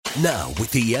Now, with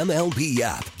the MLB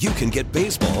app, you can get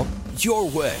baseball your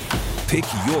way. Pick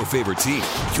your favorite team,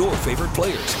 your favorite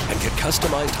players, and get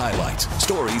customized highlights,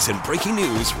 stories, and breaking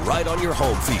news right on your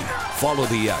home feed. Follow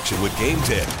the action with Game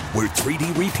 10, where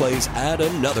 3D replays add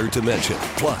another dimension.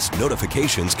 Plus,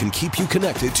 notifications can keep you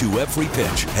connected to every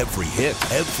pitch, every hit,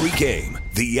 every game.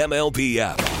 The MLB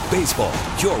app. Baseball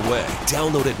your way.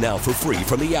 Download it now for free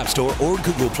from the App Store or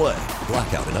Google Play.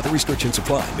 Blackout and other restrictions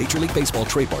apply. Major League Baseball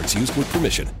trademarks used with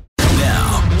permission.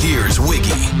 Now, here's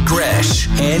Wiggy, Gresh,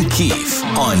 and Keefe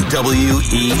on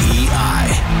WEEI.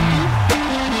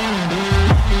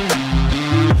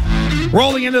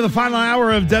 Rolling into the final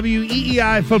hour of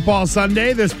WEEI Football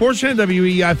Sunday. This portion of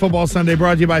WEEI Football Sunday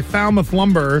brought to you by Falmouth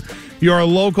Lumber, your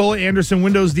local Anderson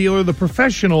Windows dealer, the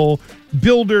professional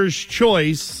builder's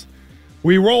choice.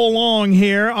 We roll along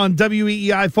here on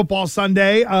WEEI Football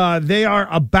Sunday. They are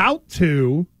about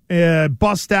to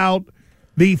bust out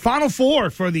the Final Four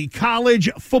for the college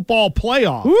football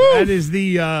playoff. Woo! That is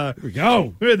the here we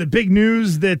go. The big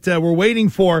news that we're waiting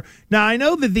for. Now, I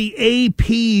know that the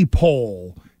AP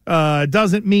poll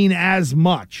doesn't mean as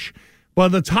much, but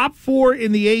the top four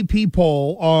in the AP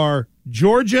poll are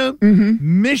Georgia,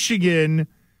 Michigan,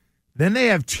 then they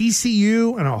have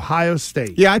TCU and Ohio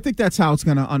State. Yeah, I think that's how it's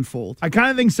going to unfold. I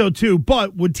kind of think so, too.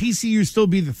 But would TCU still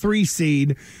be the 3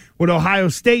 seed? Would Ohio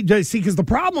State? See, because the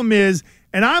problem is,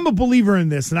 and I'm a believer in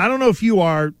this, and I don't know if you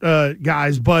are,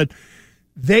 guys, but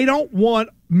they don't want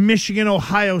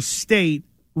Michigan-Ohio State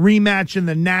rematch in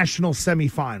the national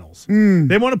semifinals.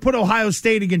 They want to put Ohio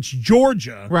State against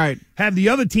Georgia, right? Have the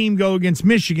other team go against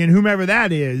Michigan, whomever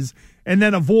that is, and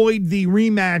then avoid the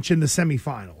rematch in the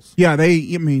semifinals. Yeah,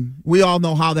 we all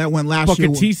know how that went last year.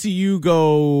 But could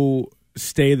TCU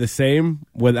stay the same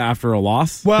after a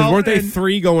loss? Well, weren't they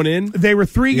 3 going in? They were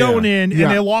 3 going in,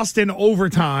 and they lost in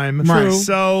overtime. True.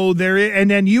 So and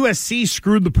then USC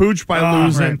screwed the pooch by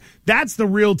losing. Right. That's the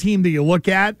real team that you look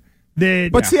at.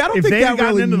 But see, I don't if think they that had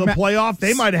gotten really into the playoff,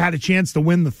 they might have had a chance to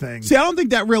win the thing. See, I don't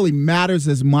think that really matters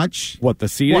as much. What, the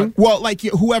seeding? Well, like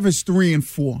whoever's 3 and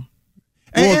 4.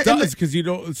 Well, it does, because you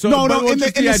don't. So, no.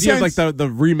 Just the idea of like the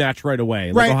rematch right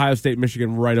away, like Ohio State,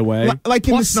 Michigan right away. Like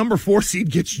plus number 4 seed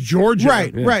gets Georgia,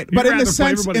 right? But in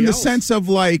the sense of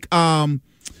like,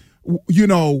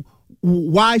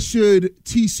 why should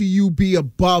TCU be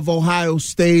above Ohio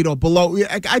State or below?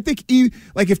 I think if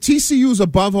TCU is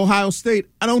above Ohio State,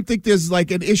 I don't think there's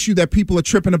like an issue that people are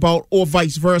tripping about, or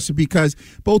vice versa, because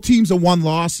both teams are 1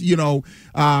 loss. The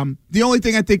only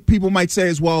thing I think people might say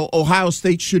is, well, Ohio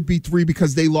State should be 3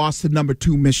 because they lost to number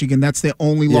 2 Michigan. That's their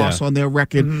only loss on their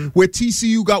record. Where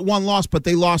TCU got 1 loss, but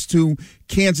they lost to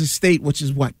Kansas State, which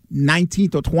is what,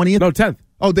 19th or 20th? No, 10th.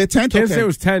 Oh, they're 10th? Kansas State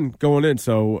was 10 going in,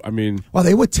 so, I mean. Well,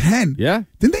 they were 10. Yeah.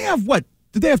 Didn't they have what?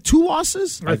 Did they have 2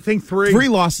 losses? I think 3. 3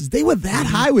 losses. They were that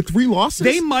high with 3 losses?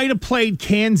 They might have played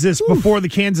Kansas before the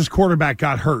Kansas quarterback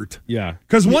got hurt. Yeah.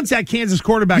 Because once that Kansas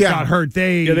quarterback got hurt,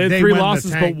 they had 3 went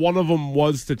losses, but one of them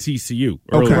was to TCU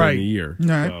earlier in the year.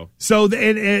 Right. So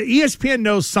ESPN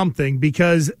knows something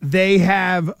because they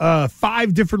have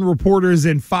 5 different reporters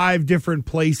in 5 different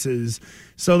places.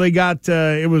 So they got,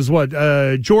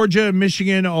 Georgia,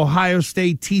 Michigan, Ohio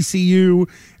State, TCU.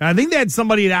 And I think they had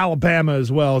somebody at Alabama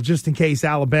as well, just in case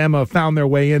Alabama found their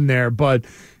way in there. But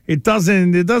it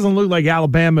doesn't look like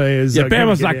Alabama is. Yeah,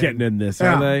 Bama's not getting in this,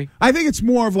 are they? I think it's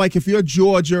more of like if you're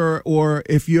Georgia or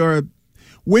if you're,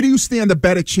 where do you stand a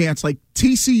better chance? Like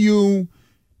TCU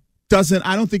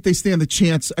I don't think they stand the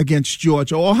chance against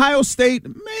Georgia. Ohio State,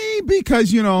 maybe,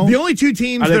 because, the only 2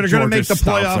 teams that are going to make the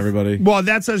playoff. Everybody. Well,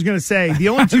 that's what I was going to say. The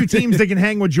only 2 teams that can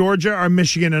hang with Georgia are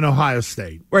Michigan and Ohio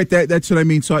State. Right, that's what I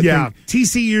mean. So I think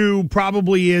TCU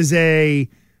probably is you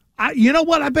know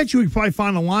what? I bet you we could probably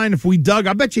find a line if we dug.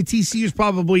 I bet you TCU is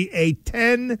probably a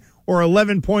 10 or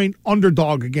 11-point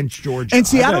underdog against Georgia. And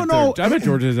see, I don't know. I bet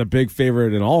Georgia is a big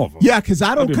favorite in all of them. Yeah, because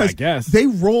they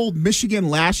rolled Michigan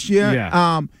last year.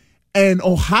 Yeah. And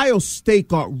Ohio State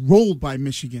got rolled by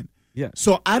Michigan. Yeah.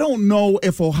 So I don't know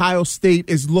if Ohio State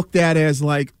is looked at as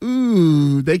like,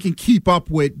 ooh, they can keep up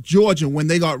with Georgia when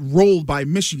they got rolled by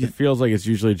Michigan. It feels like it's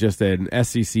usually just an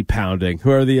SEC pounding.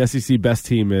 Whoever the SEC best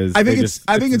team is, I think it's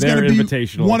going to be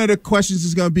invitational. One of the questions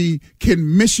is going to be,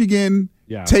 can Michigan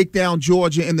take down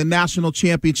Georgia in the national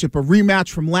championship, a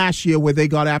rematch from last year where they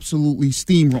got absolutely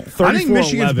steamrolled? I think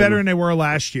Michigan's better than they were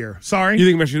last year. Sorry? You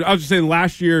think Michigan? I was just saying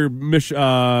last year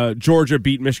Georgia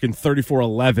beat Michigan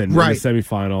 34-11 in the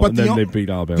semifinal, and then they beat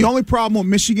Alabama. The only problem with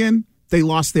Michigan, they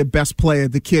lost their best player,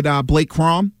 the kid Blake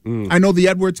Crom. I know the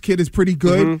Edwards kid is pretty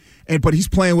good, but he's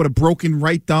playing with a broken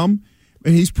right thumb,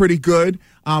 and he's pretty good.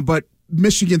 But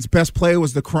Michigan's best player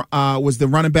was the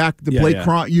running back, Blake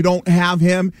Cron. You don't have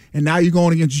him, and now you're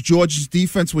going against Georgia's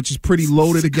defense, which is pretty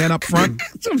loaded again up front.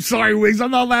 I'm sorry, Wiggs.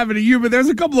 I'm not laughing at you, but there's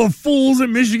a couple of fools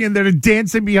in Michigan that are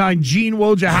dancing behind Gene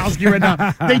Wojciechowski right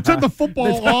now. They took the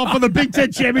football off of the Big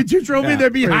Ten Championship trophy. Yeah, they're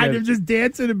behind him just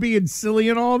dancing and being silly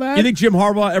and all that. You think Jim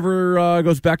Harbaugh ever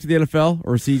goes back to the NFL,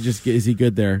 or is he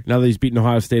good there now that he's beaten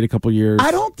Ohio State a couple years?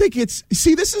 I don't think it's.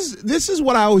 See, this is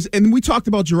what I was, and we talked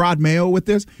about Gerard Mayo with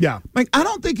this. Yeah, like I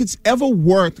don't think it's ever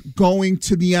worth going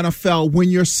to the NFL when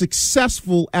you're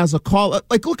successful as a caller.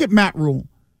 Like, look at Matt Rule.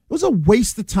 It was a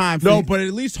waste of time. But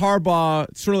at least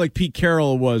Harbaugh, sort of like Pete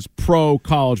Carroll, was pro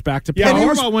college back to pro. Yeah,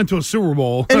 Harbaugh went to a Super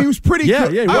Bowl. And he was pretty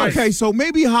good. Yeah, he was. Okay, so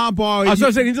maybe Harbaugh. I was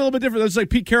saying he's a little bit different. It's like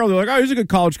Pete Carroll. They're like, oh, he's a good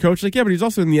college coach. Like, yeah, but he's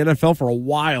also in the NFL for a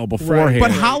while beforehand.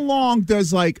 But how long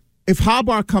does, like, if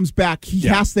Harbaugh comes back, he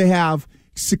has to have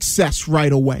success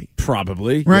right away.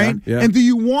 Probably. Right? Yeah. And do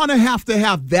you want to have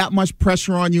that much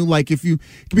pressure on you? Like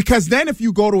because then if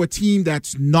you go to a team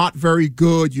that's not very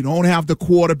good, you don't have the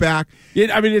quarterback.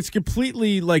 Yeah, I mean, it's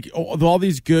completely like all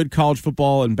these good college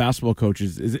football and basketball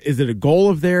coaches. Is it a goal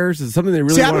of theirs? Is it something they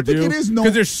really want to do? I don't think it is.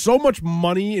 Because there's so much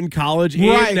money in college.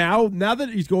 Right. And now that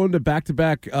he's going to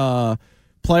back-to-back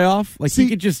playoff, like he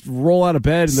could just roll out of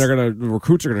bed and the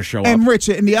recruits are gonna show up. And Rich,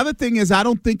 and the other thing is I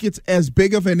don't think it's as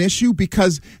big of an issue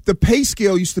because the pay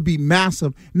scale used to be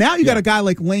massive. Now you got a guy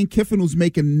like Lane Kiffin who's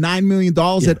making $9 million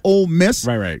at Ole Miss,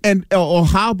 right, and or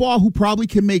Harbaugh who probably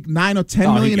can make $9 or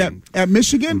 $10 million at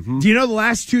Michigan. Mm-hmm. Do you know the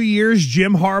last 2 years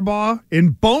Jim Harbaugh in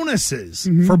bonuses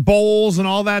for bowls and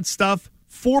all that stuff,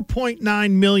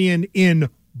 $4.9 million in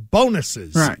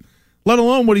bonuses, right? Let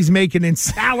alone what he's making in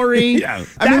salary. Yeah.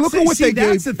 I mean, look at what they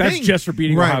gave. That's just for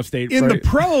beating Ohio State. In the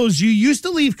pros, you used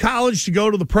to leave college to go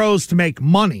to the pros to make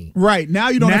money. Right. Now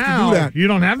you don't have to do that. You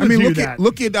don't have to do that.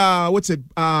 Look at what's it?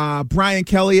 Brian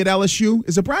Kelly at LSU.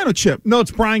 Is it Brian or Chip? No, it's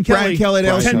Brian Kelly. Brian Kelly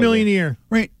at LSU. $10 million a year.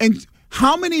 Right. And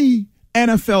how many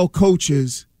NFL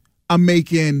coaches are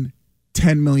making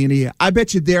 $10 million a year? I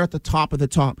bet you they're at the top of the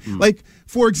top. Like,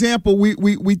 for example,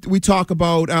 we talk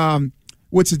about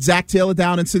Zach Taylor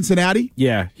down in Cincinnati?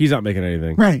 Yeah, he's not making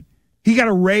anything. Right. He got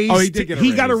a raise. Oh, he did get a raise.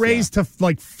 He got a raise to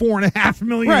like $4.5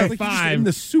 million. Right. To Like $5 in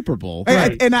the Super Bowl.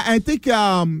 Right. And I think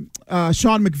Sean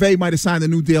McVay might have signed a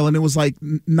new deal, and it was like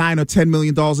 $9 or $10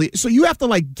 million. So you have to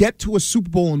like get to a Super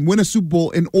Bowl and win a Super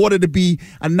Bowl in order to be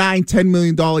a $9-10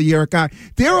 million a year guy.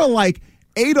 There are like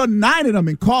 8 or 9 of them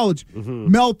in college.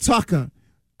 Mel Tucker.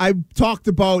 I talked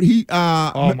about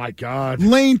oh my God.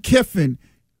 Lane Kiffin.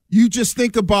 You just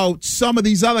think about some of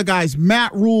these other guys.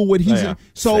 Matt Rule, what he's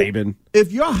so. Saban.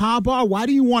 If you're Harbaugh, why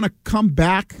do you want to come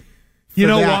back? You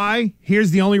know why?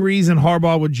 Here's the only reason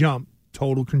Harbaugh would jump: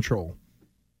 total control.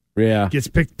 Yeah, Gets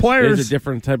picked players. It's a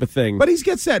different type of thing. But he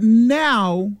gets that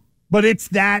now. But it's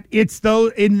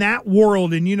in that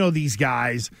world, and you know these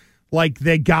guys. Like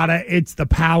it's the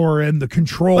power and the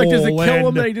control. Like, does it kill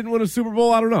him that he didn't win a Super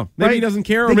Bowl? I don't know. Maybe he doesn't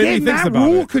care, or maybe he thinks about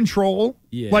Rule it. Control.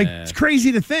 Yeah. Like, it's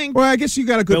crazy to think. Well, I guess you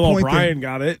got a good Bill point O'Brien there.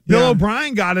 got it. Bill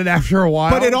O'Brien got it after a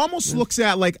while. But it almost looks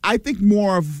at like I think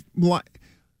more of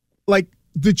like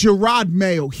the Gerard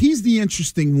Mayo. He's the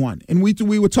interesting one, and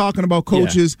we were talking about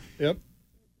coaches. Yeah. Yep.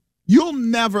 You'll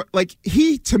never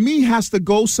he to me has to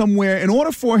go somewhere in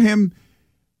order for him.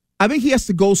 I think he has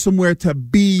to go somewhere to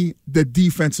be the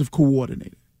defensive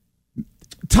coordinator.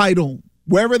 Title,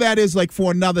 wherever that is, like for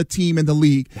another team in the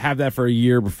league. Have that for a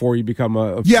year before you become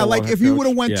a like if you would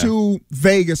have went to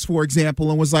Vegas, for example,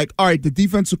 and was like, all right, the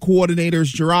defensive coordinator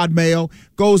is Gerard Mayo,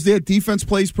 goes there, defense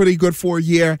plays pretty good for a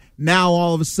year. Now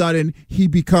all of a sudden he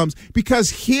becomes, because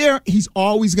here he's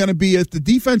always going to be, if the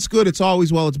defense good, it's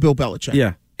always, it's Bill Belichick.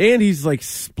 Yeah. And he's like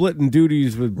splitting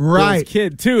duties with Bill's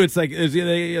kid too. It's like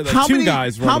two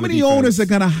guys. How many owners are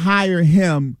going to hire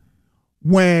him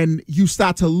when you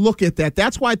start to look at that?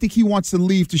 That's why I think he wants to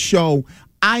leave, to show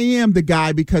I am the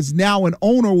guy, because now an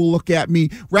owner will look at me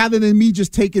rather than me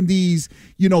just taking these,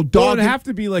 dog. Well, it'd have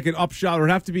to be like an upshot, or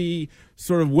it'd have to be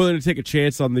sort of willing to take a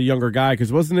chance on the younger guy.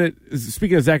 Because wasn't it,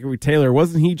 speaking of Zachary Taylor,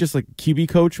 wasn't he just like QB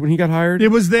coach when he got hired? It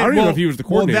was that. I don't even know if he was the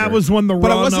coordinator. Well, that was when the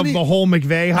run of the whole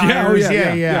McVay hires.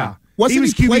 Yeah.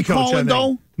 Wasn't he play coach, calling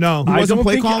though? No, I don't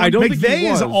think McVay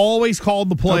has always called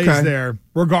the plays there,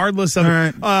 regardless of.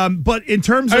 Right. But in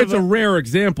terms of, it's a rare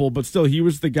example, but still, he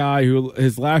was the guy who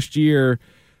his last year,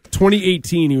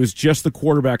 2018, he was just the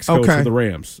quarterback's coach for the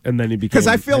Rams, and then he became. Because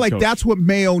I feel like that's what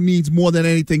Mayo needs more than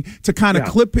anything, to kind of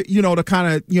clip it, to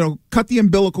kind of cut the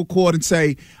umbilical cord and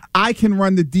say, I can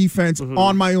run the defense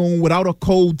on my own without a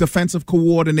co-defensive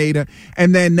coordinator.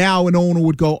 And then now an owner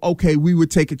would go, okay, we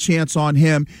would take a chance on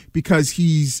him because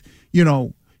he's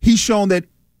shown that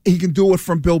he can do it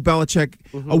from Bill Belichick,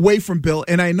 away from Bill.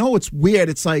 And I know it's weird.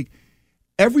 It's like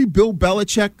every Bill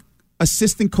Belichick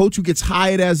assistant coach who gets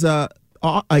hired as a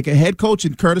head coach,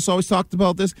 and Curtis always talked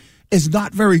about this, is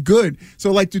not very good.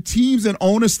 So, like, do teams and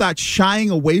owners start shying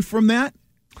away from that?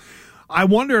 I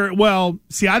wonder, well,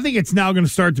 see, I think it's now going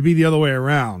to start to be the other way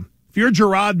around. If you're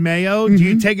Gerard Mayo, do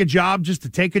you take a job just to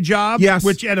take a job? Yes.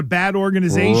 Which at a bad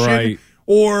organization? Right.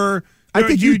 Or I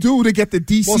think you do to get the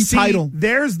DC title.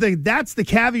 That's the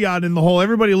caveat in the whole.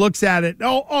 Everybody looks at it.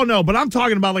 Oh no, but I'm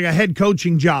talking about like a head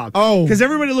coaching job. Oh, because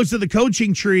everybody looks at the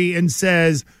coaching tree and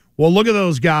says, "Well, look at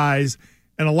those guys."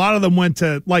 And a lot of them went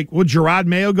to, like, would Gerard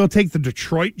Mayo go take the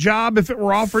Detroit job if it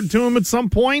were offered to him at some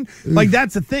point? Like,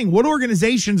 that's the thing. What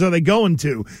organizations are they going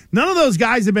to? None of those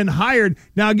guys have been hired.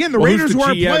 Now, again, the Raiders were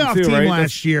a playoff team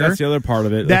last year. That's the other part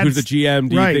of it. Like, who's the GM?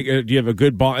 Do you think? Do you have a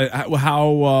good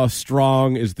how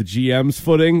strong is the GM's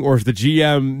footing, or does the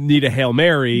GM need a Hail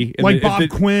Mary? Like Bob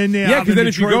Quinn, because then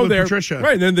if you go there, Patricia.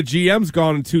 right, then the GM's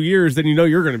gone in 2 years, then you know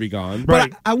you're going to be gone.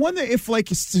 But I wonder if, like,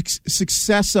 a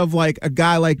success of, like, a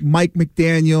guy like Mike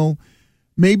McDaniel,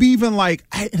 maybe even like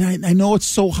I know it's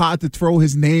so hard to throw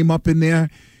his name up in there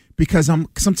because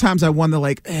sometimes I wonder,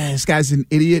 like, this guy's an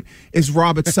idiot, is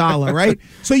Robert Saleh, right?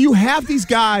 So you have these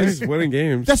guys He's winning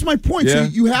games. That's my point. Yeah. So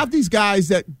you have these guys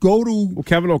that go to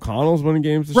Kevin O'Connell's winning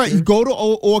games this right. year. You go to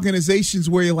organizations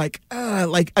where you're like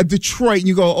a Detroit, and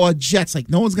you go, or Jets, like,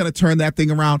 no one's going to turn that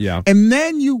thing around. Yeah. And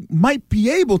then you might be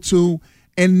able to.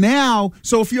 And now,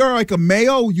 so if you're like a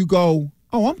Mayo, you go,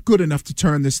 oh, I'm good enough to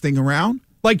turn this thing around.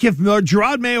 Like, if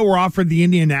Gerard Mayo were offered the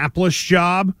Indianapolis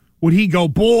job, would he go,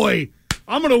 boy,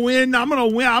 I'm going to win. I'm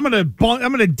going to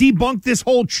debunk this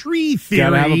whole tree theory. Got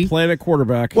to have a plan at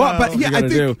quarterback. Well, but yeah, I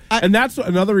think, and that's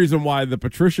another reason why the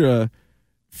Patricia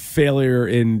failure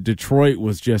in Detroit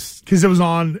was just because a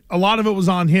lot of it was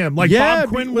on him. Like, Bob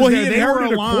Quinn was there. He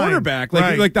inherited a quarterback.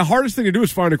 Like the hardest thing to do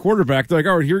is find a quarterback. They're like,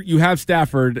 all right, here you have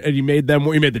Stafford, and you made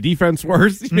the defense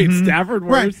worse. You made Stafford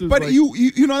worse. Right. But like,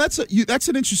 you know that's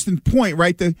an interesting point,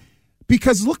 right?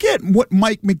 Because look at what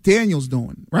Mike McDaniel's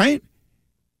doing, right?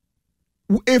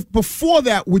 If before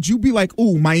that, would you be like,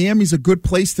 "Ooh, Miami's a good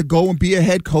place to go and be a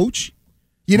head coach"?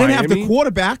 You didn't have the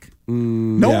quarterback.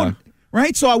 No one.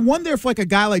 Right? So I wonder if, like, a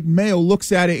guy like Mayo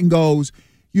looks at it and goes,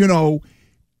 you know,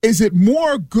 is it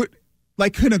more good,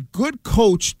 like, can a good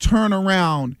coach turn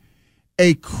around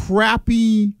a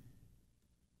crappy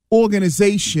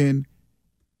organization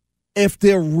if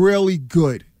they're really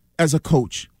good as a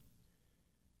coach?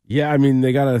 Yeah, I mean,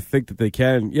 they got to think that they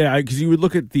can. Yeah, because you would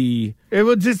look at it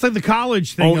was just like the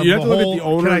college thing. You have to look at the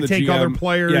owner. Can I and the take GM. other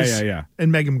players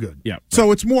and make them good? Yeah.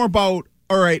 So it's more about,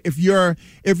 all right, if you're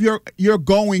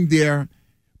going there,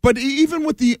 but even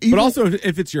with but also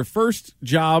if it's your first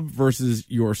job versus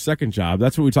your second job,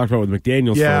 that's what we talked about with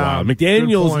McDaniels for a while.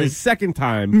 McDaniels his second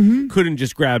time couldn't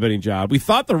just grab any job. We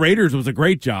thought the Raiders was a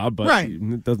great job, but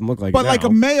it doesn't look like. But now. like a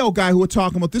Mayo guy who we're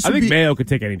talking about, I think Mayo could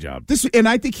take any job. And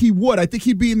I think he would. I think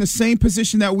he'd be in the same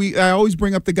position that I always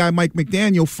bring up the guy Mike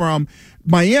McDaniel from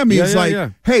Miami.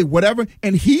 Hey, whatever,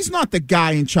 and he's not the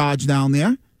guy in charge down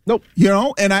there. Nope. You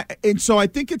know, and so I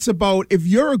think it's about, if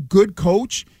you're a good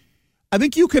coach, I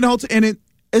think you can also, and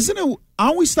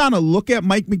aren't we starting to look at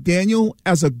Mike McDaniel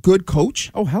as a good coach?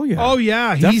 Oh, hell yeah. Oh,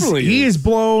 yeah. He has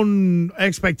blown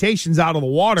expectations out of the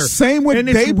water. Same with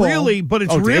Daboll. But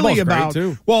it's really about,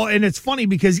 well, and it's funny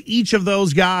because each of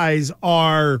those guys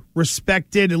are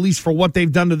respected, at least for what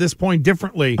they've done to this point,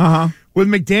 differently. With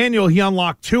McDaniel, he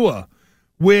unlocked Tua.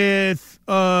 With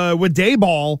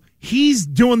Daboll, he's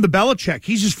doing the Belichick.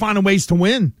 He's just finding ways to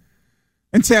win.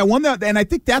 And I wonder, and I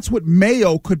think that's what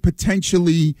Mayo could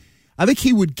potentially. I think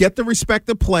he would get the respect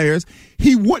of players.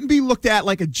 He wouldn't be looked at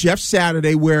like a Jeff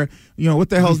Saturday, where, you know, what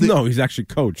the hell's no, he's actually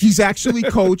coached. He's actually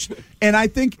coached, and I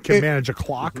think can manage a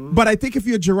clock. But I think if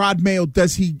you're Gerard Mayo,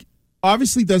 does he?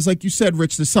 Obviously does, like you said,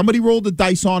 Rich, does somebody roll the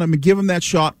dice on him and give him that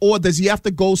shot, or does he have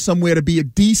to go somewhere to be a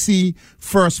DC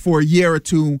first for a year or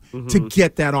two to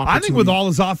get that opportunity? I think with all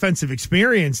his offensive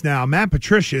experience now, Matt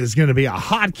Patricia is going to be a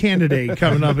hot candidate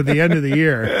coming up at the end of the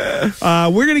year.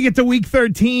 We're going to get to Week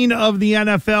 13 of the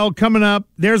NFL coming up.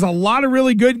 There's a lot of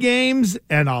really good games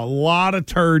and a lot of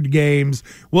turd games.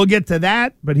 We'll get to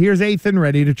that, but here's Ethan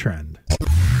ready to trend.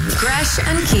 Gresh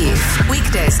and Keith,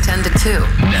 weekdays 10 to 2.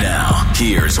 Now,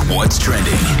 here's what's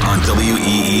trending on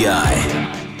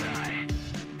WEEI.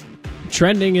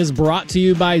 Trending is brought to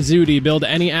you by Zudy. Build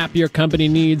any app your company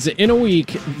needs in a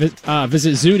week.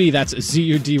 Visit Zudy, that's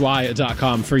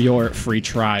ZUDY.com, for your free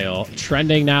trial.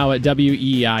 Trending now at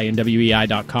WEEI and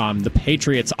WEEI.com. The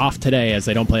Patriots off today as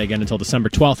they don't play again until December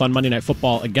 12th on Monday Night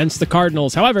Football against the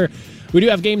Cardinals. However, We do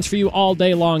have games for you all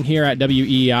day long here at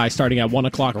WEEI, starting at 1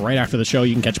 o'clock right after the show.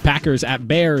 You can catch Packers at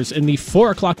Bears. In the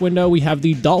 4 o'clock window, we have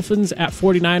the Dolphins at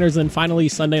 49ers. And finally,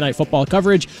 Sunday Night Football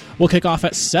coverage will kick off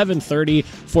at 7:30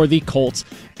 for the Colts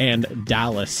and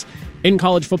Dallas. In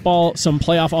college football, some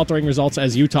playoff-altering results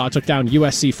as Utah took down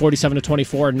USC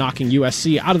 47-24, knocking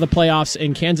USC out of the playoffs.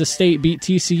 And Kansas State beat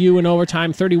TCU in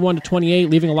overtime 31-28,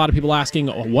 leaving a lot of people asking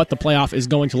what the playoff is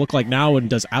going to look like now,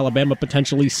 and does Alabama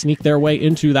potentially sneak their way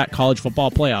into that college football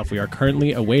playoff? We are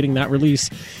currently awaiting that release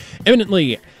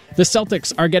imminently. The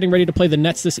Celtics are getting ready to play the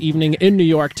Nets this evening in New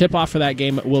York. Tip-off for that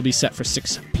game will be set for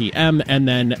 6 p.m. And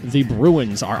then the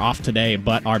Bruins are off today,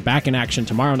 but are back in action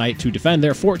tomorrow night to defend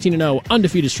their 14-0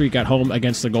 undefeated streak at home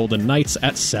against the Golden Knights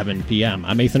at 7 p.m.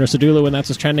 I'm Ethan Ursadulu, and that's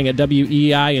what's trending at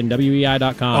WEEI and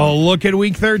WEEI.com. Oh, look at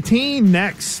Week 13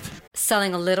 next.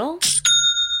 Selling a little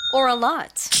or a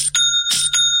lot?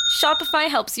 Shopify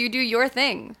helps you do your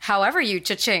thing, however you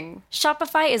cha-ching.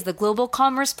 Shopify is the global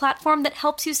commerce platform that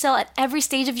helps you sell at every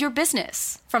stage of your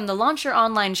business. From the launch your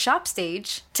online shop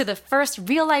stage, to the first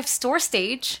real-life store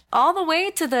stage, all the way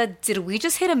to the did we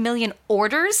just hit 1 million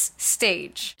orders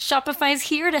stage. Shopify's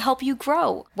here to help you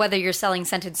grow. Whether you're selling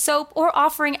scented soap or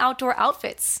offering outdoor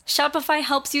outfits, Shopify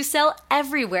helps you sell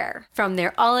everywhere. From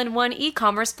their all-in-one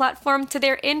e-commerce platform to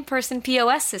their in-person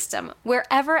POS system,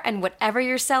 wherever and whatever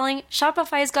you're selling,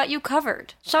 Shopify's got you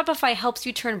covered. Shopify helps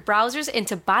you turn browsers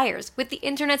into buyers with the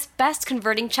internet's best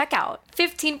converting checkout.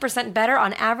 15% better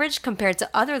on average compared to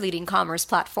other leading commerce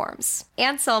platforms.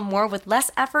 And sell more with less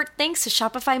effort thanks to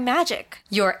Shopify Magic,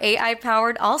 your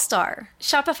AI-powered all-star.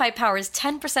 Shopify powers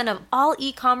 10% of all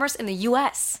e-commerce in the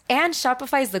U.S. And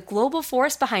Shopify is the global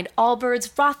force behind Allbirds,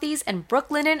 Rothy's, and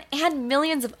Brooklinen, and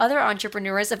millions of other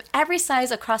entrepreneurs of every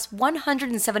size across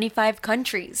 175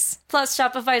 countries. Plus,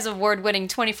 Shopify's award-winning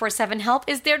 24/7 help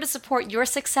is there to support your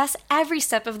success every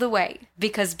step of the way.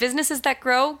 Because businesses that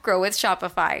grow with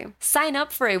Shopify. Sign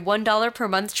up for a $1 per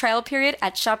month trial period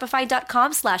at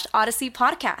shopify.com/Odyssey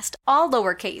Podcast, all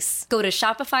lowercase. Go to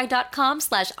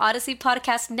shopify.com/Odyssey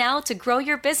Podcast now to grow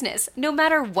your business, no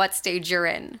matter what stage you're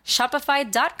in.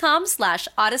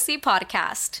 Shopify.com/Odyssey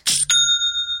Podcast.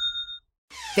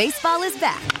 Baseball is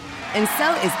back, and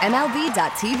so is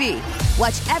MLB.tv.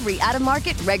 Watch every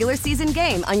out-of-market regular season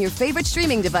game on your favorite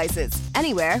streaming devices,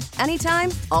 anywhere,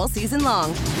 anytime, all season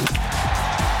long.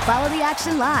 Follow the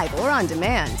action live or on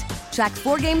demand. Track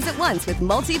 4 games at once with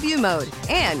multi-view mode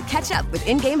and catch up with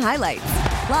in-game highlights.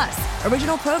 Plus,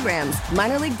 original programs,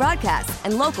 minor league broadcasts,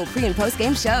 and local pre- and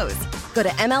post-game shows. Go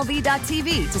to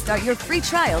MLB.tv to start your free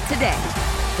trial today.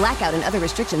 Blackout and other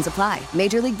restrictions apply.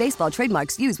 Major League Baseball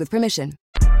trademarks used with permission.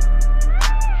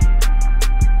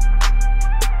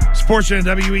 Portion of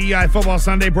WEEI Football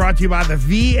Sunday brought to you by the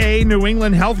VA New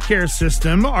England Healthcare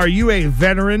System. Are you a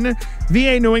veteran?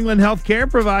 VA New England Healthcare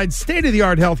provides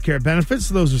state-of-the-art healthcare benefits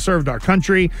to those who served our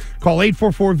country. Call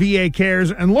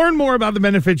 844-VA-CARES and learn more about the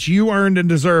benefits you earned and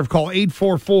deserve. Call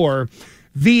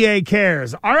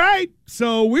 844-VA-CARES. All right,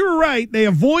 so we were right. They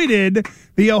avoided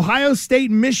the Ohio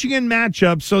State-Michigan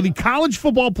matchup. So the college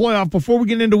football playoff, before we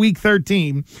get into Week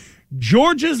 13,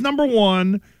 Georgia's number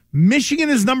 1, Michigan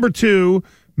is number 2.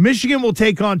 Michigan will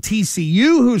take on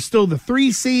TCU, who's still the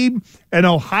 3 seed, and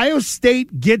Ohio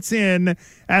State gets in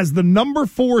as the number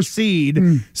 4 seed.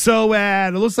 So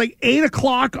at, it looks like 8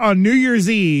 o'clock on New Year's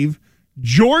Eve,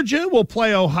 Georgia will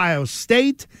play Ohio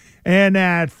State, and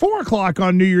at 4 o'clock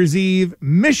on New Year's Eve,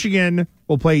 Michigan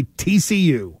will play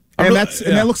TCU. And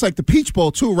that looks like the Peach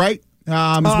Bowl too, right? Is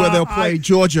where they'll play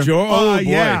Georgia. Oh,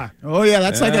 yeah. Oh, yeah.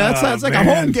 That's like a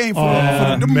home game for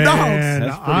the Dogs.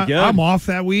 That's pretty good. I'm off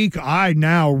that week. I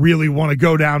now really want to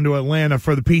go down to Atlanta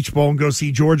for the Peach Bowl and go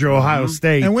see Georgia, Ohio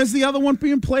State. And where's the other one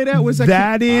being played at? Where's that?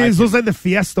 That looks like the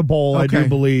Fiesta Bowl, okay. I do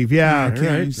believe. Yeah.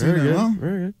 Very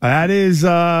good. That is,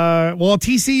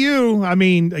 TCU. I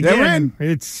mean, again,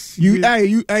 it's... You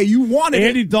wanted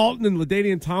Andy it. Dalton and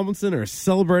LaDainian Tomlinson are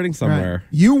celebrating somewhere. Right.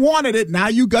 You wanted it. Now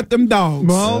you got them Dogs.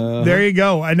 Well, there you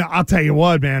go. And I'll tell you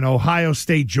what, man, Ohio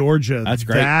State, Georgia. That's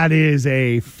great. That is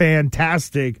a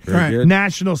fantastic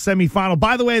national semifinal.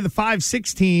 By the way, the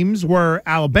 5-6 teams were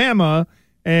Alabama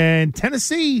and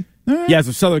Tennessee. Yeah,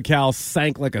 so Southern Cal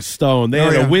sank like a stone. They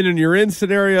had a win and you're in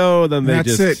scenario, then they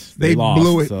They lost.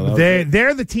 blew it. So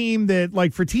they're the team that,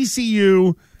 like, for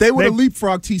TCU, they would have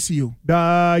leapfrogged TCU.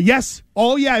 Yes.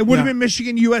 Oh, yeah. It would have been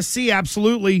Michigan, USC.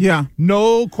 Absolutely. Yeah.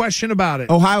 No question about it.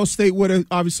 Ohio State would have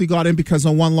obviously got in because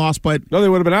of one loss, but no, they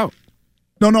would have been out.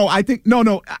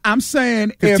 No. I'm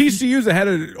saying if TCU's ahead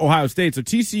of Ohio State, so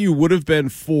TCU would have been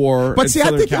 4. But see, I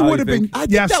think it would have been.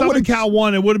 Southern Cal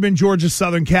won. It would have been Georgia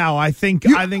Southern Cal. I think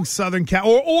Southern Cal,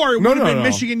 or it would have been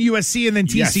Michigan USC, and then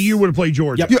TCU would have played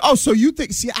Georgia. Yep. So you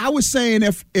think? See, I was saying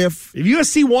if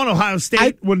USC won, Ohio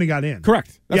State wouldn't have got in.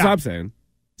 Correct. That's what I'm saying.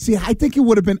 See, I think it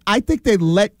would have been. I think they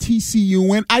let TCU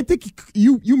win. I think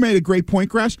you made a great point,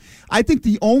 Gresh. I think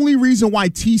the only reason why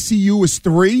TCU is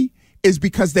 3 is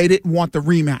because they didn't want the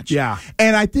rematch. Yeah.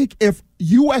 And I think if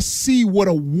USC would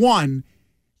have won,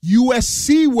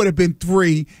 USC would have been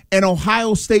 3, and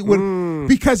Ohio State would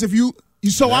because if you.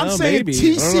 So I'm saying maybe.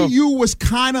 TCU was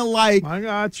kind of like, I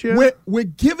got you. We're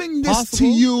giving this to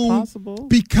you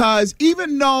because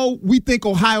even though we think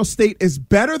Ohio State is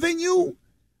better than you,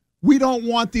 we don't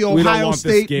want the Ohio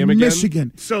State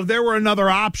Michigan. So if there were another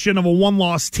option of a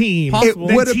one-loss team, then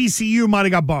TCU might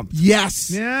have got bumped.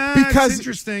 Yes. Yeah, because, it's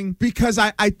interesting. Because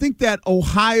I think that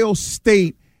Ohio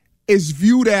State is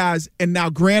viewed as, and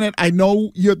now granted, I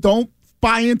know you don't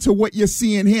buy into what you're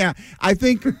seeing here. I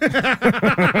think the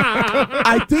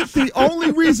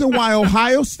only reason why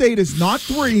Ohio State is not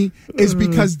 3 is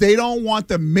because they don't want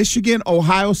the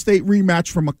Michigan-Ohio State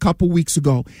rematch from a couple weeks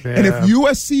ago. Yeah. And if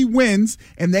USC wins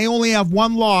and they only have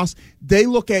 1 loss, they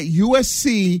look at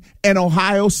USC and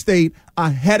Ohio State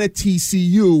ahead of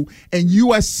TCU, and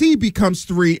USC becomes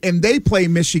 3, and they play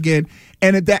Michigan.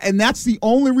 And that's the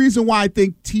only reason why I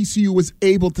think TCU was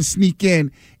able to sneak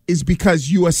in is because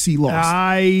USC lost.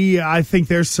 I think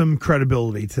there's some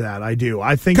credibility to that. I do.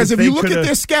 I think because if you look at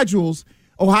their schedules,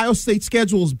 Ohio State's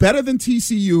schedule is better than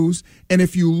TCU's, and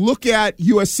if you look at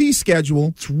USC's schedule,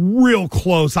 it's real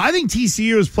close. I think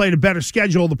TCU has played a better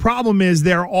schedule. The problem is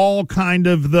they're all kind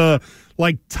of the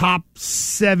top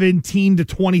 17 to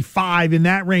 25 in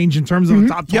that range in terms of the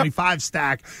top 25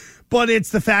 stack. But it's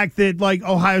the fact that,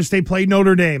 Ohio State played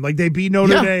Notre Dame. They beat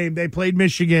Notre Dame. They played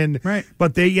Michigan. Right.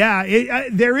 But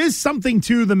there is something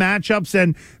to the matchups.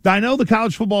 And I know the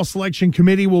College Football Selection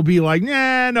Committee will be like,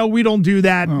 nah, no, we don't do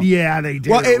that. Oh. Yeah, they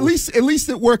do. Well, at least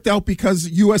it worked out because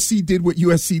USC did what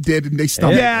USC did, and they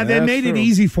stumbled. Yeah, they made it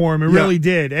easy for them. It really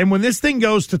did. And when this thing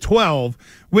goes to 12,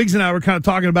 Wiggs and I were kind of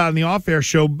talking about in the off-air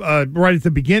show right at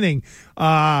the beginning,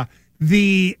 when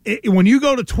you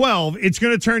go to 12, it's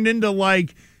going to turn into,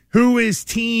 who is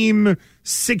team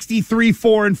 63,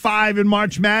 4, and 5 in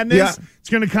March Madness? Yeah. It's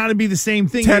going to kind of be the same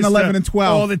thing. 10, 11, and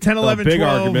 12. Oh, the 10, 11, big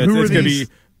 12. Argument. It's going to be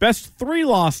best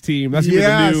 3-loss team. That's going to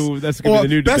be the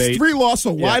new best debate. 3-loss.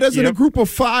 So why doesn't a group of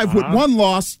 5 with 1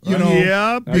 loss, Yep.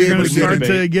 You're going to start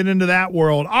to get into that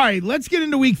world. All right, let's get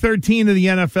into Week 13 of the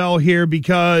NFL here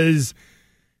because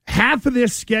half of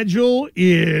this schedule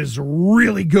is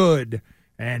really good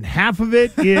and half of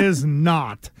it is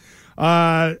not.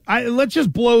 Let's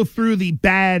just blow through the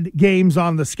bad games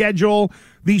on the schedule.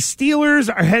 The Steelers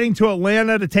are heading to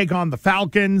Atlanta to take on the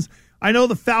Falcons. I know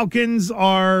the Falcons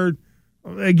are,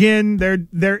 again,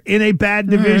 they're in a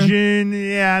bad division.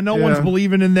 No one's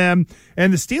believing in them.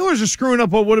 And the Steelers are screwing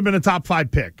up what would have been a top 5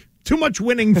 pick. Too much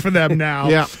winning for them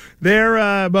now. They're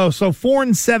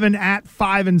 4-7 at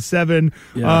 5-7.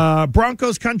 Yeah.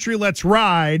 Broncos country, let's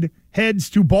ride. Heads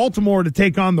to Baltimore to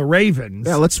take on the Ravens.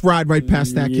 Yeah, let's ride right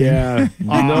past that game. Yeah,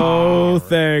 no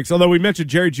thanks. Although we mentioned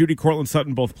Jerry Jeudy, Cortland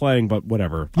Sutton both playing, but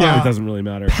whatever. Yeah, it doesn't really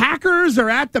matter. Packers are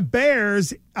at the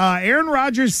Bears. Aaron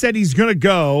Rodgers said he's going to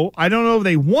go. I don't know if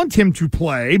they want him to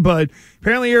play, but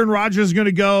apparently Aaron Rodgers is going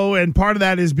to go, and part of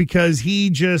that is because he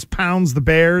just pounds the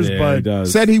Bears. Yeah, but he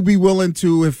does. Said he'd be willing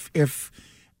to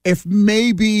if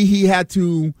maybe he had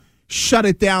to shut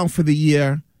it down for the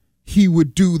year. He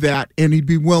would do that, and he'd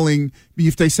be willing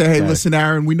if they say, hey, listen,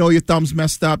 Aaron, we know your thumb's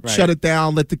messed up. Right. Shut it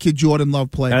down. Let the kid Jordan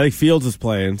Love play. I think Fields is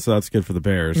playing, so that's good for the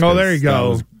Bears. Oh, there you go. That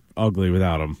was ugly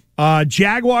without him.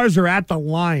 Jaguars are at the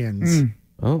Lions.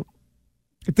 Oh.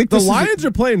 I think the Lions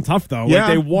are playing tough, though. Yeah,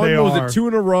 they won, was it 2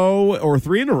 in a row or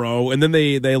 3 in a row, and then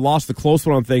they lost the close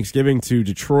one on Thanksgiving to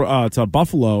Detroit, to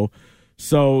Buffalo.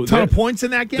 So ton of points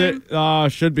in that game?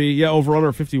 Should be. Yeah, over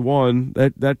under 51.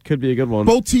 That could be a good one.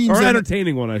 Both teams or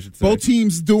entertaining one, I should say. Both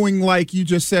teams doing like you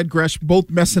just said, Gresh,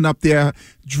 both messing up their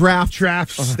draft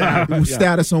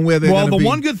status on where they're going to be. Well, the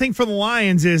one good thing for the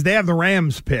Lions is they have the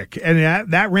Rams pick, and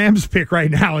that Rams pick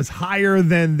right now is higher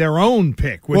than their own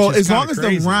pick, which is as long as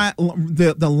crazy.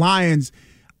 the Lions,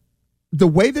 the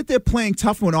way that they're playing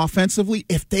tough one offensively,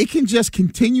 if they can just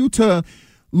continue to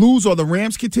lose or the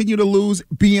Rams continue to lose,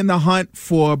 be in the hunt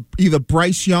for either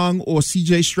Bryce Young or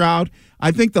C.J. Stroud,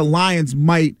 I think the Lions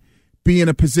might be in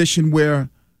a position where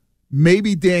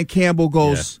maybe Dan Campbell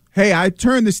goes, hey, I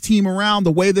turned this team around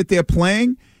the way that they're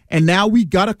playing, and now we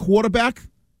got a quarterback.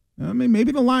 I mean,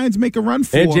 maybe the Lions make a run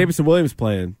for and Jameson Williams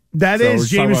playing. That so is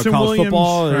Jameson Williams.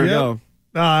 Football, there you go.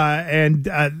 And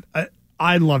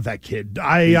I love that kid.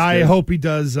 I hope he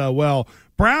does well.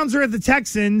 Browns are at the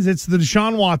Texans. It's the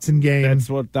Deshaun Watson game. That's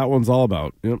what that one's all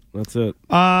about. Yep, that's it.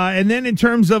 And then in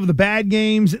terms of the bad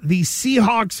games, the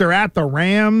Seahawks are at the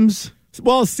Rams.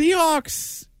 Well,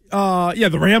 Seahawks,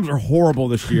 the Rams are horrible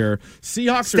this year.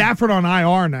 Stafford on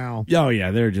IR now. Oh,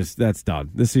 yeah, that's done.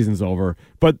 This season's over.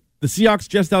 But the Seahawks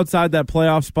just outside that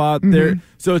playoff spot.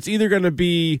 So it's either going to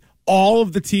be all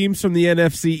of the teams from the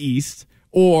NFC East,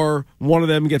 or one of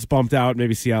them gets bumped out.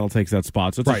 Maybe Seattle takes that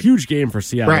spot. So it's a huge game for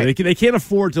Seattle. Right. They can't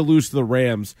afford to lose to the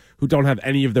Rams, who don't have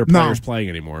any of their players playing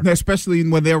anymore. Especially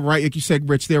when they're right, like you said,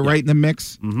 Rich, they're right in the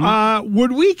mix. Mm-hmm.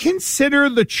 Would we consider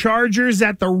the Chargers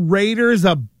at the Raiders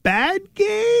a bad game?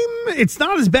 It's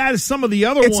not as bad as some of the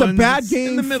other ones. It's a bad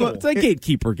game in the middle. It's a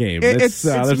gatekeeper game. There's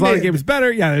a lot of games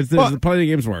better. Yeah, there's plenty of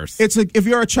games worse. If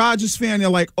you're a Chargers fan, you're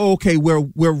like, okay, we're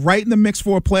right in the mix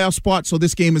for a playoff spot, so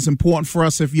this game is important for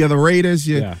us. If you're the Raiders,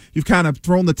 you've kind of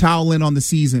thrown the towel in on the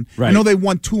season. Right. I know they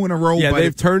won 2 in a row. Yeah, but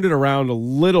they've turned it around a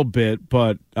little bit,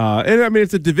 but and I mean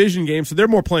it's a division game, so they're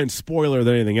more playing spoiler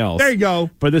than anything else. There you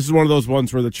go. But this is one of those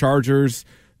ones where the Chargers,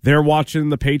 they're watching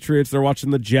the Patriots, they're watching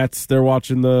the Jets, they're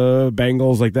watching the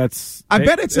Bengals. Like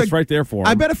it's right there for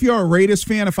them. I bet if you're a Raiders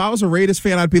fan, if I was a Raiders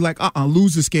fan, I'd be like,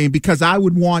 lose this game, because I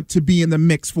would want to be in the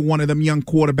mix for one of them young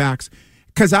quarterbacks.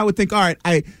 Because I would think, all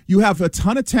right, you have a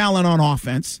ton of talent on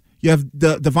offense. You have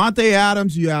Devontae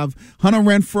Adams, you have Hunter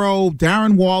Renfrow,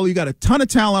 Darren Waller. You got a ton of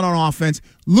talent on offense.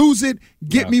 Lose it,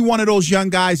 get me one of those young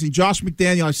guys. And Josh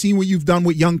McDaniel, I've seen what you've done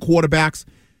with young quarterbacks.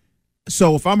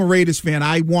 So if I'm a Raiders fan,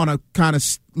 I want to kind of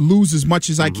lose as much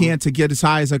as I can to get as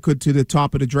high as I could to the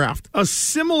top of the draft. A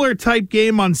similar type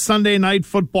game on Sunday Night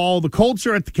Football. The Colts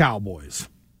are at the Cowboys.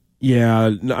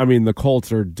 Yeah, I mean, the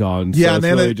Colts are done. So it's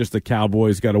really just the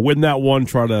Cowboys got to win that one,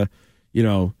 try to,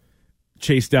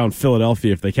 chase down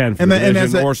Philadelphia if they can for the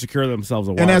division, or secure themselves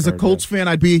a wild card. And as a Colts fan,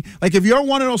 I'd be like, if you're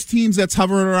one of those teams that's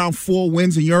hovering around 4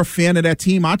 wins and you're a fan of that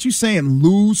team, aren't you saying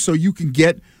lose so you can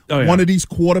get one of these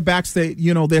quarterbacks that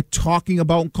they're talking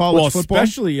about in college football?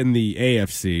 Especially in the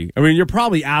AFC. I mean, you're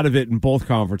probably out of it in both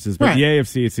conferences, but the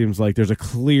AFC, it seems like there's a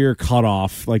clear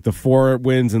cutoff. Like the 4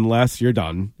 wins and less, you're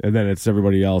done, and then it's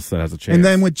everybody else that has a chance. And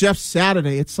then with Jeff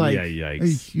Saturday, it's like,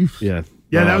 yikes.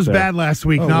 Yeah, that was bad last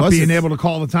week, not being able to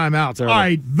call the timeouts. All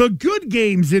right, the good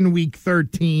games in Week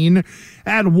 13.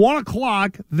 At 1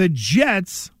 o'clock, the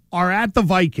Jets are at the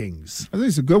Vikings. I think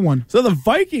it's a good one. So the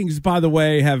Vikings, by the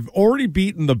way, have already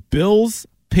beaten the Bills,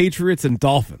 Patriots, and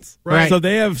Dolphins. Right. So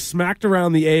they have smacked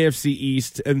around the AFC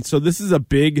East, and so this is a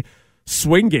big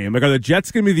swing game. Like, are the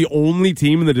Jets going to be the only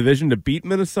team in the division to beat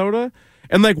Minnesota?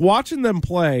 And, watching them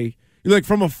play,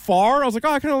 from afar, I was like,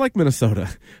 I kind of like Minnesota.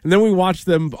 And then we watched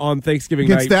them on Thanksgiving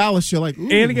night. Against Dallas, you're like, ooh.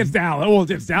 And against Dallas. Well,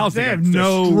 against Dallas, they have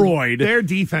destroyed. Their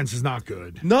defense is not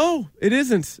good. No, it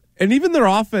isn't. And even their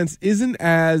offense isn't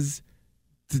as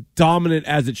dominant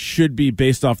as it should be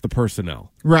based off the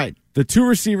personnel. Right. The 2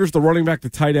 receivers, the running back, the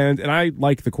tight end, and I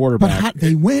like the quarterback. But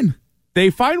they win. They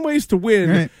find ways to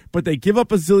win, but they give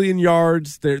up a zillion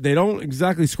yards. They don't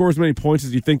exactly score as many points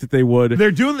as you think that they would.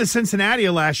 They're doing the Cincinnati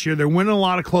last year. They're winning a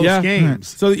lot of close games.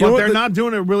 So they're not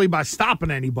doing it really by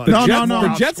stopping anybody.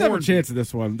 The Jets have a chance in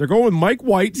this one. They're going with Mike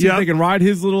White, see if they can ride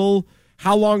his little...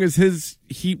 How long is his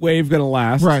heat wave going to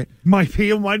last? Right. Might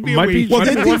be a week. Well,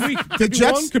 the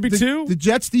Jets could be 2. The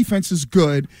Jets' defense is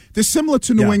good. They're similar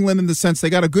to New England in the sense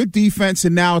they got a good defense,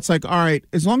 and now it's like, all right,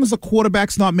 as long as the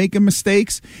quarterback's not making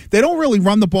mistakes, they don't really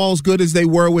run the ball as good as they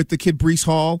were with the kid Breece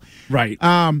Hall. Right.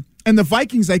 And the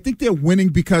Vikings, I think they're winning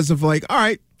because of all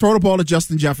right, throw the ball to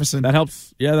Justin Jefferson. That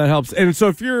helps. Yeah, that helps. And so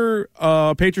if you're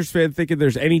a Patriots fan thinking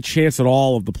there's any chance at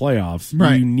all of the playoffs,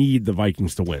 you need the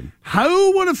Vikings to win.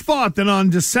 Who would have thought that on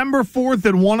December 4th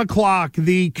at 1 o'clock,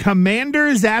 the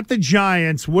Commanders at the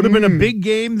Giants would have been a big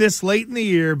game this late in the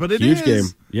year, but it is. Huge game.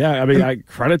 Yeah, I mean, I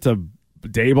credit to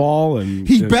Dayball. And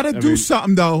he better do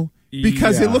something, though.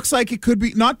 Because it looks like it could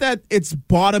be, not that it's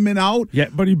bottoming out. Yeah,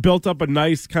 but he built up a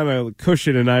nice kind of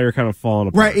cushion, and now you're kind of falling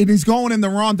apart. Right, and he's going in the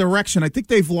wrong direction. I think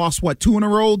they've lost, 2 in a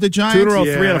row, the Giants? 2 in a row,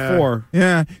 3 out of 4.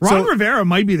 Yeah. Ron Rivera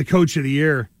might be the coach of the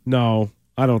year. No,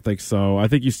 I don't think so. I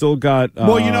think you still got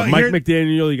Mike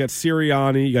McDaniel, you got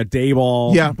Sirianni, you got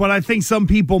Dayball. Yeah, but I think some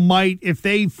people might, if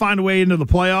they find a way into the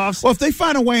playoffs. Well, if they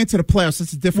find a way into the playoffs,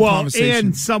 it's a different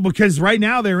conversation. And because right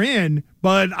now they're in,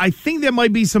 But I think there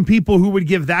might be some people who would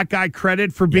give that guy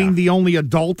credit for being the only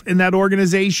adult in that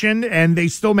organization, and they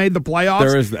still made the playoffs.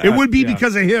 There is that. It would be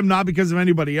because of him, not because of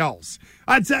anybody else.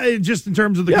 I'd say just in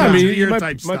terms of the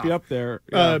type stuff. Might be up there.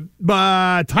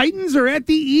 But Titans are at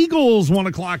the Eagles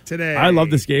 1:00 today. I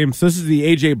love this game. So this is the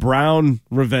A.J. Brown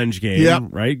revenge game,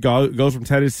 right? Goes from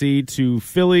Tennessee to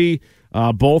Philly.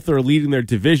 Both are leading their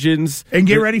divisions. And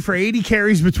get ready for 80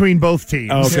 carries between both teams.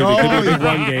 Oh, okay. Could be a big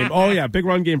run game. Oh, yeah, big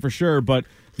run game for sure. But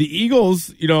the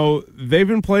Eagles, they've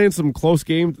been playing some close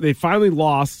games. They finally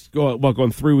lost,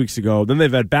 going 3 weeks ago. Then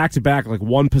they've had back-to-back,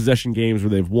 one-possession games where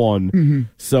they've won. Mm-hmm.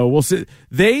 So we'll see.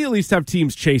 They at least have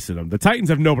teams chasing them. The Titans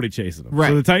have nobody chasing them.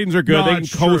 Right. So the Titans are good. They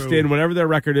can coast in. Whatever their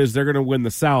record is, they're going to win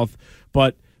the South.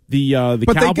 But the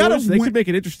Cowboys, they could make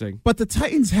it interesting. But the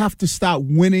Titans have to start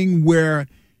winning where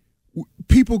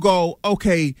people go,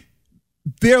 okay,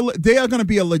 they are going to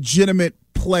be a legitimate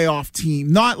playoff team.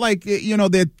 Not like,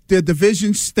 their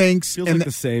division stinks. Feels like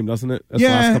the same, doesn't it? That's the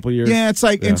last couple of years. Yeah, it's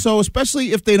like, and so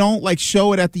especially if they don't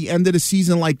show it at the end of the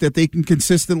season, that they can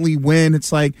consistently win.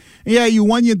 It's like, yeah, you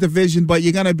won your division, but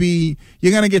you're gonna get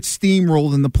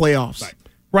steamrolled in the playoffs.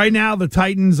 Right now, the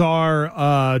Titans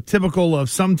are typical of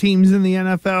some teams in the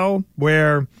NFL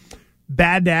where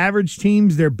bad to average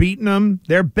teams, they're beating them.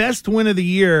 Their best win of the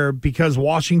year, because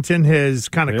Washington has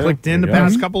kind of clicked in the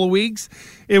past couple of weeks,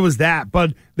 it was that.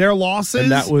 But their losses...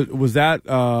 And that was that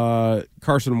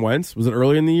Carson Wentz? Was it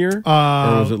early in the year?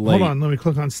 Or was it late? Hold on, let me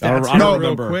click on stats I don't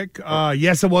real remember. Quick.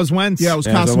 Yes, it was Wentz. Yeah, it was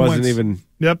Carson so it Wentz. wasn't even...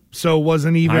 Yep, so it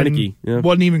wasn't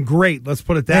even great. Let's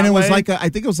put it that way. And it was I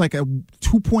think it was a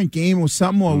 2-point game or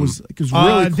something, or it was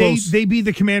really close. They beat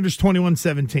the Commanders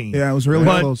 21-17. Yeah, it was really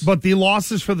close. But the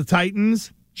losses for the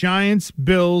Titans, Giants,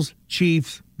 Bills,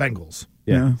 Chiefs, Bengals.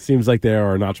 Yeah, seems like they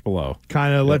are a notch below.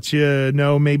 Kind of lets you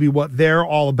know maybe what they're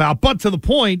all about. But to the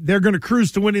point, they're going to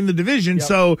cruise to winning the division,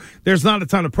 so there's not a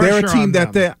ton of pressure on them. They're a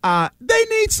team that they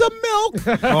need some milk.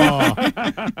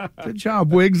 Good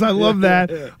job, Wiggs. I love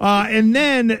that. And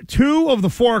then 2 of the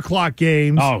 4:00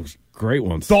 games. Oh, great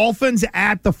ones. Dolphins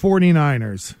at the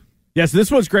 49ers. Yes,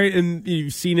 this one's great, and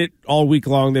you've seen it all week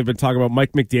long. They've been talking about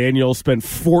Mike McDaniel spent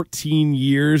 14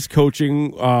 years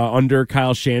coaching under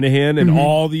Kyle Shanahan in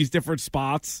all these different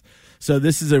spots. So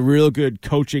this is a real good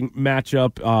coaching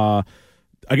matchup.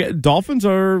 Again, Dolphins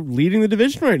are leading the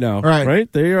division right now.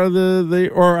 Right? They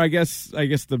are I guess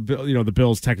the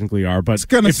Bills technically are, but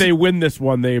if they win this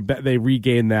one, they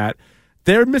regain that.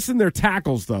 They're missing their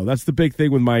tackles, though. That's the big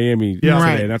thing with Miami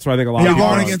today. That's why I think a lot of people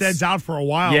are going against out for a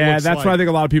while. Yeah, that's why I think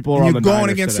a lot of people are on the Niners You're going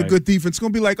against a good defense. It's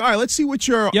going to be like, all right, let's see what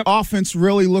your offense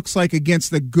really looks like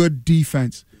against the good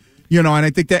defense. And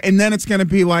I think that, and then it's going to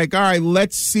be like, all right,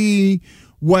 let's see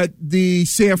what the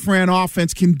San Fran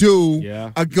offense can do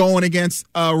going against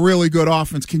a really good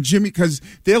offense. Because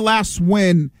their last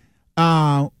win,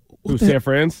 San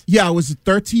Fran's? Yeah, it was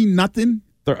 13-0.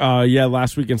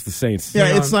 Last week against the Saints.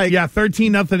 Yeah, it's like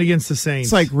 13-0 against the Saints.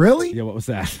 It's like, really? Yeah, what was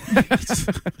that?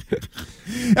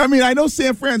 I mean, I know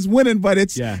San Fran's winning, but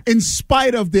it's in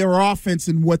spite of their offense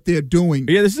and what they're doing.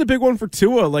 Yeah, this is a big one for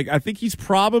Tua. I think he's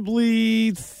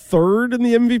probably 3rd in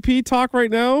the MVP talk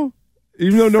right now.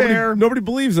 Even though nobody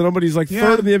believes in him, but he's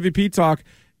 3rd in the MVP talk.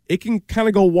 It can kind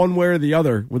of go one way or the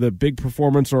other with a big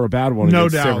performance or a bad one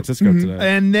against San Francisco today.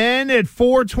 And then at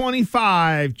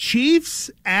 4:25,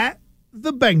 Chiefs at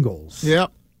the Bengals.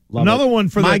 Yep. Another one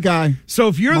for my guy. So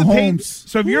if you're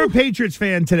you're a Patriots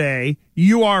fan today,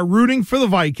 you are rooting for the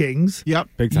Vikings. Yep.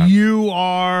 Big time. You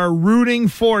are rooting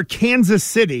for Kansas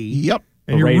City. Yep.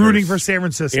 And you're rooting for San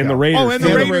Francisco. And the Raiders. Oh, and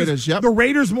the Raiders. Yep. The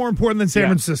Raiders more important than San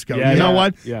Francisco. Yeah, you know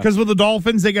what? Because with the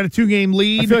Dolphins, they got a 2-game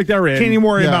lead. I feel like they're in. Can't even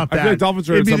worry about that. I feel like Dolphins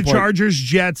are It'd be at some the point. Chargers,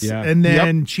 Jets, and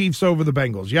then Chiefs over the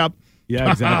Bengals. Yep.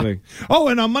 Yeah, exactly.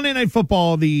 And on Monday Night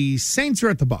Football, the Saints are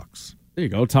at the Bucs. There you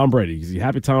go, Tom Brady. Is he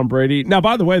happy, Tom Brady? Now,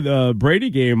 by the way, the Brady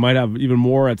game might have even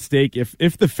more at stake.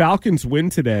 If the Falcons win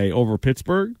today over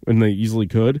Pittsburgh, and they easily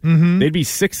could, they'd be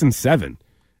 6-7.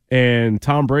 And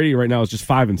Tom Brady right now is just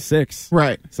 5-6.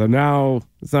 Right. So now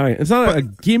it's not a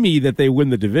gimme that they win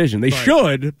the division. They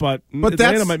should, but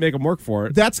Atlanta might make them work for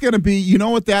it. That's going to be, you know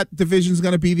what that division is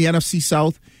going to be? The NFC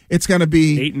South. It's going to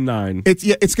be 8-9.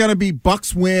 It's going to be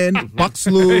Bucs win,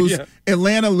 Bucs lose,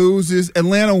 Atlanta loses,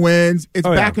 Atlanta wins. It's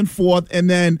back and forth, and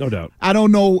then no doubt. I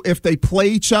don't know if they play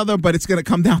each other, but it's going to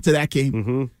come down to that game.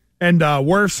 Mm-hmm. And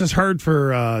Wirfs is hurt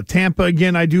for Tampa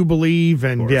again, I do believe.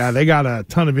 And, they got a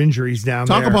ton of injuries down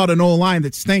there. Talk about an O-line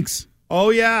that stinks.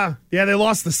 Oh, yeah. Yeah, they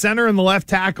lost the center and the left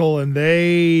tackle, and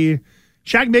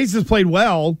Shaq Mason has played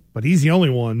well, but he's the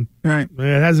only one. Right.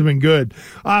 It hasn't been good.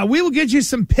 We will get you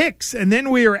some picks, and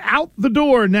then we are out the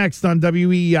door next on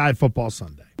WEEI Football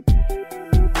Sunday.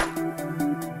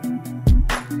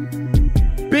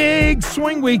 big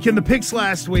swing week in the picks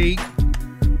last week.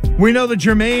 We know that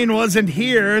Jermaine wasn't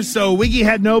here, so Wiggy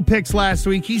had no picks last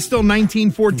week. He's still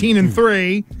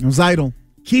 19-14-3. I was idle.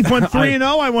 Keith went 3-0.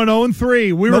 I went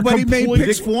 0-3. Nobody made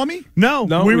picks for me? No,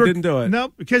 we didn't do it. No,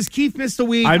 because Keith missed a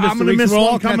week. I'm going to miss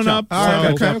one coming up.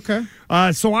 All right, okay.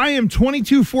 So I am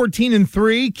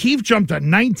 22-14-3. Keith jumped to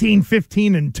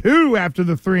 19-15-2 after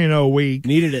the 3-0 week.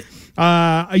 Needed it.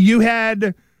 You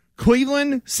had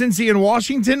Cleveland, Cincy, and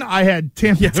Washington. I had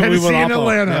Tampa, Tennessee, and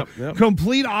Atlanta. Yep.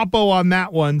 Complete oppo on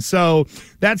that one. So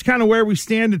that's kind of where we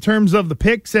stand in terms of the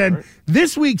picks. And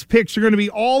this week's picks are going to be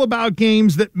all about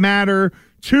games that matter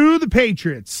to the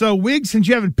Patriots. So, Wiggs, since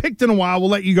you haven't picked in a while,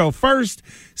 we'll let you go first.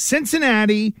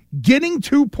 Cincinnati getting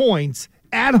 2 points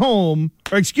at home,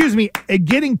 getting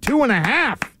 2.5.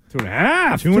 2.5.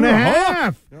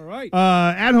 2.5. All right.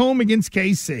 At home against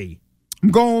KC. I'm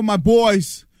going with my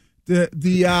boys,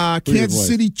 the Kansas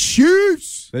City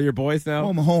Chiefs. They're your boys now?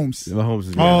 Oh, Mahomes. Yeah, Mahomes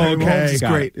is good. Oh, okay. Mahomes is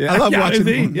great. I love watching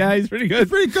him. Yeah, he's pretty good.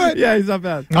 Pretty good. Yeah, he's not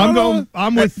bad.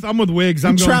 I'm with Wiggs.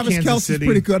 I'm going Travis Kansas City. Kelce's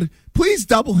pretty good. Please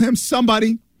double him, somebody.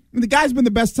 I mean, the guy's been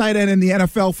the best tight end in the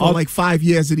NFL for like 5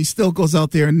 years, and he still goes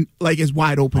out there and is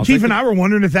wide open. Keith and I were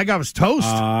wondering if that guy was toast.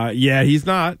 Yeah, he's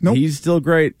not. Nope. He's still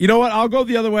great. You know what? I'll go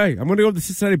the other way. I'm going to go with the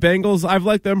Cincinnati Bengals. I've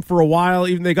liked them for a while.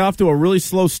 Even they got off to a really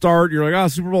slow start. You're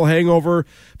like, Super Bowl hangover.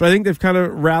 But I think they've kind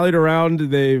of rallied around.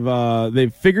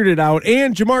 They've figured it out.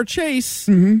 And Jamar Chase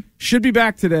should be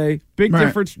back today. Big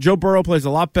difference. Joe Burrow plays a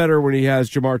lot better when he has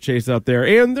Jamar Chase out there.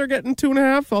 And they're getting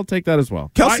 2.5. I'll take that as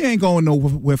well. Kelce ain't going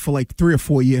nowhere for like 3 or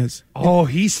 4 years. Oh,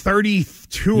 he's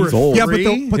 32 or 3. Yeah,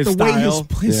 but the way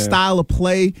his style of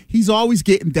play, he's always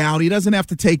getting down. He doesn't have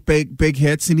to take big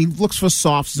hits, and he looks for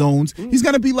soft zones. He's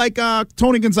going to be like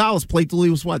Tony Gonzalez, played till he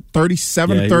was,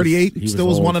 37, 38? He still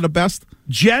was one of the best.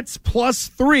 Jets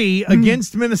 +3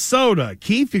 against Minnesota.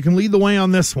 Keith, you can lead the way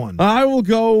on this one. I will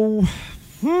go...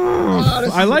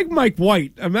 I like Mike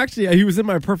White. He was in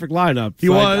my perfect lineup. He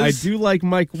was. I do like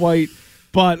Mike White,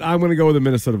 but I'm going to go with the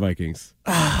Minnesota Vikings.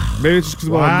 Maybe it's just because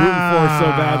I'm rooting for so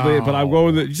badly, but I'm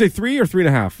going with Did you say 3 or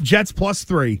 3.5? Jets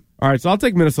 +3. All right, so I'll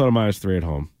take Minnesota -3 at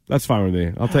home. That's fine with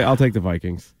me. I'll take the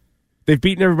Vikings. They've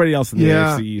beaten everybody else in the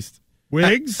AFC East.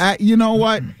 Wiggs? You know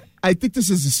what? I think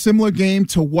this is a similar game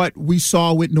to what we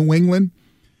saw with New England.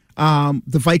 The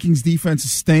Vikings defense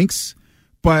stinks,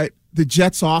 but the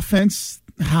Jets offense,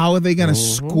 how are they going to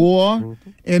score?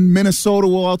 And Minnesota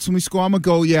will ultimately score. I'm going to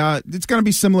go, it's going to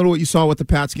be similar to what you saw with the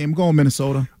Pats game. I'm going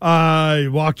Minnesota.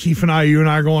 Well, Keith and you and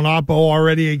I are going oppo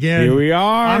already again. Here we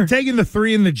are. I'm taking the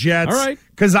 3 in the Jets. All right.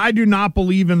 Because I do not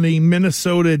believe in the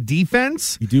Minnesota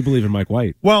defense. You do believe in Mike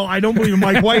White. Well, I don't believe in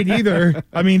Mike White either.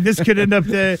 I mean, this could end up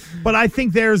but I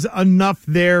think there's enough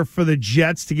there for the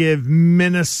Jets to give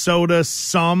Minnesota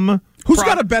some. Who's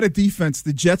got a better defense,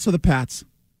 the Jets or the Pats?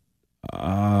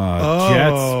 Jets,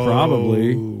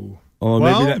 probably.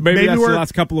 Maybe that's the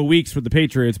last couple of weeks with the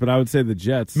Patriots, but I would say the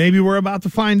Jets. Maybe we're about to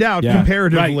find out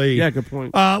comparatively. Right. Yeah, good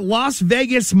point. Las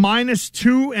Vegas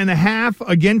 -2.5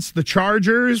 against the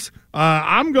Chargers.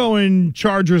 I'm going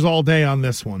Chargers all day on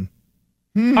this one.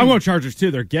 I'm going Chargers,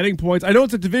 too. They're getting points. I know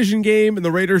it's a division game, and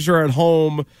the Raiders are at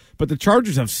home, but the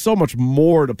Chargers have so much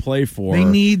more to play for. They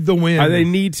need the win. They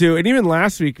need to. And even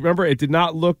last week, remember, it did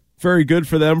not look very good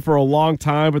for them for a long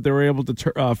time, but they were able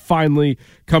to finally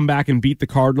come back and beat the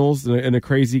Cardinals in a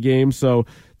crazy game. So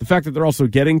the fact that they're also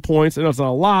getting points, I know it's not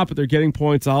a lot, but they're getting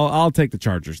points. I'll take the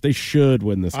Chargers. They should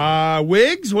win this game.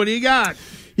 Wiggs, what do you got?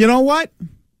 You know what?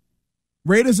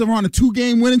 Raiders are on a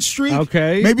 2-game winning streak.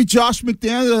 Okay. Maybe Josh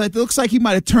McDaniels, it looks like he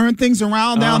might have turned things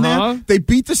around down there. They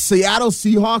beat the Seattle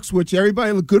Seahawks, which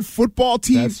everybody, a good football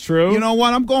team. That's true. You know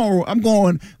what? I'm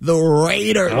going the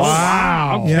Raiders.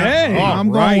 Wow. Okay. Yeah, I'm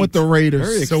going with the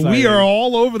Raiders. So we are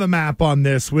all over the map on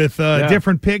this with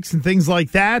different picks and things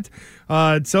like that.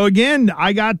 So again,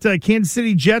 I got Kansas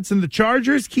City Jets and the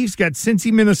Chargers. Keith's got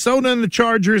Cincy, Minnesota and the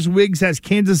Chargers. Wiggs has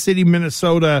Kansas City,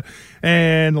 Minnesota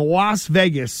and Las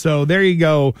Vegas. So there you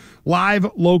go. Live,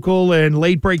 local, and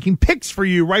late-breaking picks for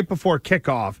you right before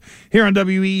kickoff here on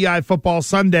WEEI Football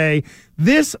Sunday.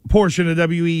 This portion of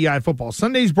WEEI Football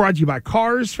Sunday is brought to you by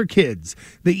Cars for Kids,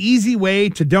 the easy way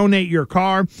to donate your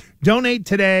car. Donate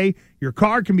today. Your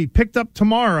car can be picked up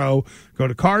tomorrow. Go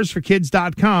to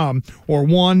carsforkids.com or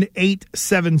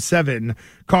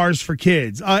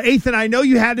 1-877-CARS-FOR-KIDS. Ethan, I know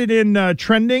you had it in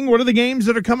trending. What are the games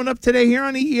that are coming up today here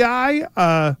on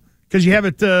EEI? Because you have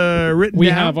it written down. We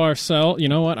have our cell. You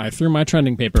know what? I threw my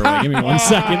trending paper away. Give me 1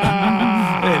 second.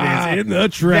 in the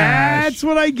trash. That's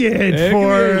what I get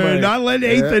for not letting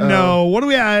Ethan know. What do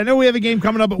we have? I know we have a game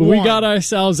coming up at 1. We got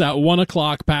ourselves at 1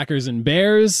 o'clock Packers and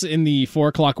Bears. In the 4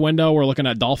 o'clock window, we're looking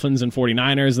at Dolphins and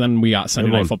 49ers. Then we got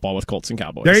Sunday Night Football with Colts and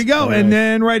Cowboys. There you go. And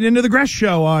then right into the Gresh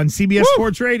Show on CBS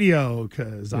Sports Radio,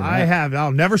 because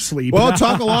I'll never sleep. Well,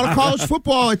 talk a lot of college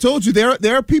football. I told you,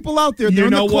 there are people out there. They're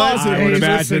in the closet. I would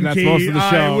imagine that's most of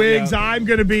the show. Wiggs,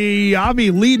 I'll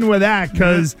be leading with that,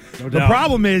 because the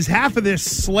problem is half of this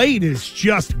slate is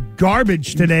just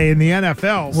garbage today in the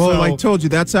NFL. Well, I told you,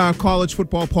 that's our college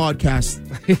football podcast.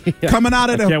 Coming out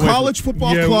of the college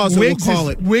football closet, we'll call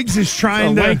it. Wiggs is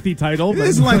trying to... lengthy title. It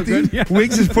is lengthy.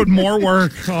 Wiggs has put more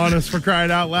work on us, for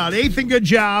crying out loud. Ethan, good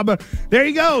job. There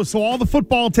you go. So all the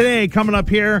football today coming up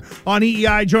here on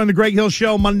EEI. Join the Greg Hill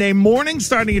Show Monday morning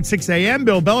starting at 6 a.m.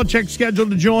 Bill Belichick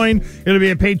scheduled to join. It'll be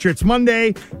a Patriots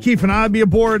Monday. Keith and I will be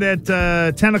aboard at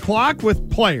 10 o'clock with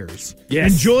players.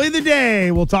 Yes. Enjoy the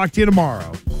day. We'll talk to you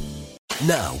tomorrow.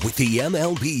 Now, with the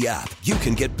MLB app, you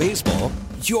can get baseball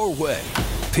your way.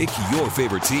 Pick your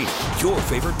favorite team, your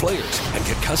favorite players, and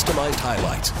get customized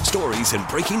highlights, stories, and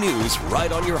breaking news right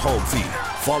on your home feed.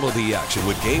 Follow the action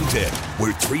with Game Day,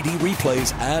 where 3D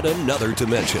replays add another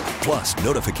dimension. Plus,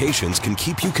 notifications can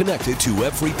keep you connected to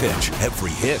every pitch,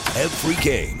 every hit, every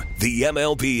game. The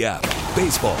MLB app.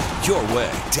 Baseball your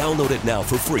way. Download it now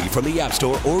for free from the App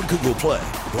Store or Google Play.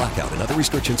 Blackout and other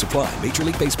restrictions apply. Major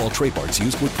League Baseball trademarks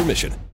used with permission.